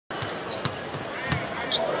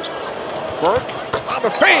Burke on the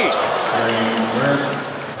fade.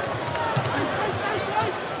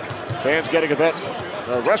 Fans getting a bit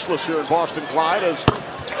restless here in Boston, Clyde, as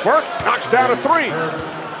Burke knocks down a three.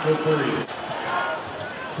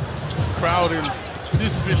 Crowd in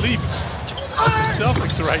disbelief of the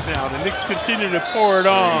Celtics right now. The Knicks continue to pour it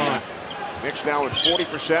on. Knicks now at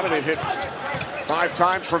 40%, and they've hit 5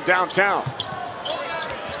 times from downtown.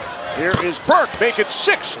 Here is Burke making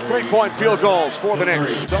 6 3-point field goals for the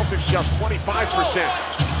Knicks. Celtics just 25%.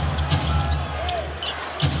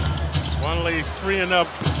 One freeing up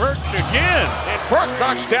Burke again. And Burke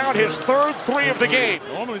knocks down his 3rd 3 of the game.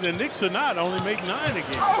 Normally the Knicks are not, only make 9 a game.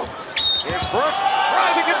 Here's Burke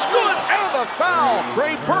driving, it's good, and the foul.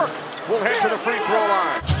 Trey Burke will head to the free throw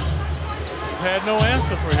line. Had no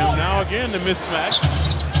answer for him. Now again the mismatch.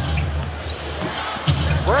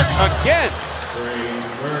 Burke again.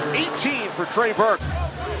 18 for Trey Burke.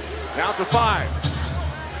 Down to 5.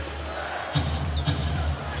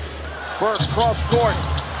 Burke cross court.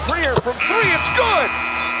 Freer from 3, it's good!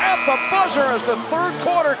 At the buzzer as the 3rd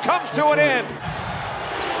quarter comes to an end.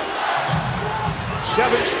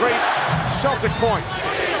 7 straight Celtic points.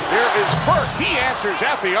 Here is Burke, he answers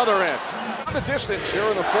at the other end. On the distance here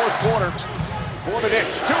in the 4th quarter for the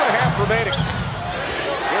Knicks. 2.5 remaining.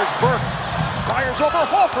 Here's Burke, fires over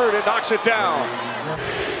Horford and knocks it down.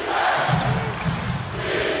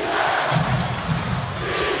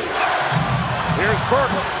 Here's Burke,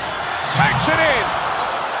 backs it in.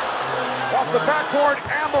 Off the backboard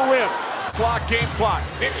and the rim. Game clock.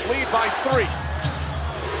 Knicks lead by 3.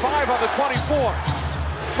 5 on the 24.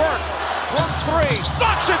 Burke from 3,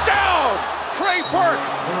 knocks it down! Trey Burke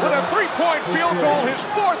with a 3-point field goal, his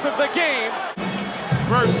 4th of the game.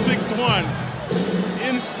 Burke 6'1",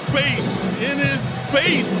 in space, in his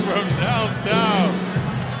face from downtown.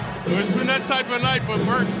 So it's been that type of night for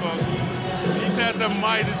Burke, folks. He's had the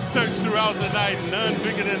Midas touch throughout the night, none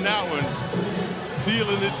bigger than that one.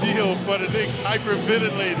 Sealing the deal for the Knicks,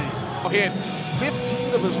 hyperventilating. He had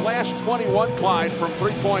 15 of his last 21, Clyde, from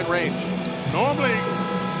 3-point range. Normally,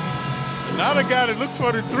 not a guy that looks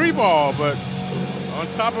for the 3-ball, but on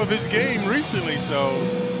top of his game recently, so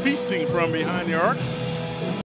feasting from behind the arc.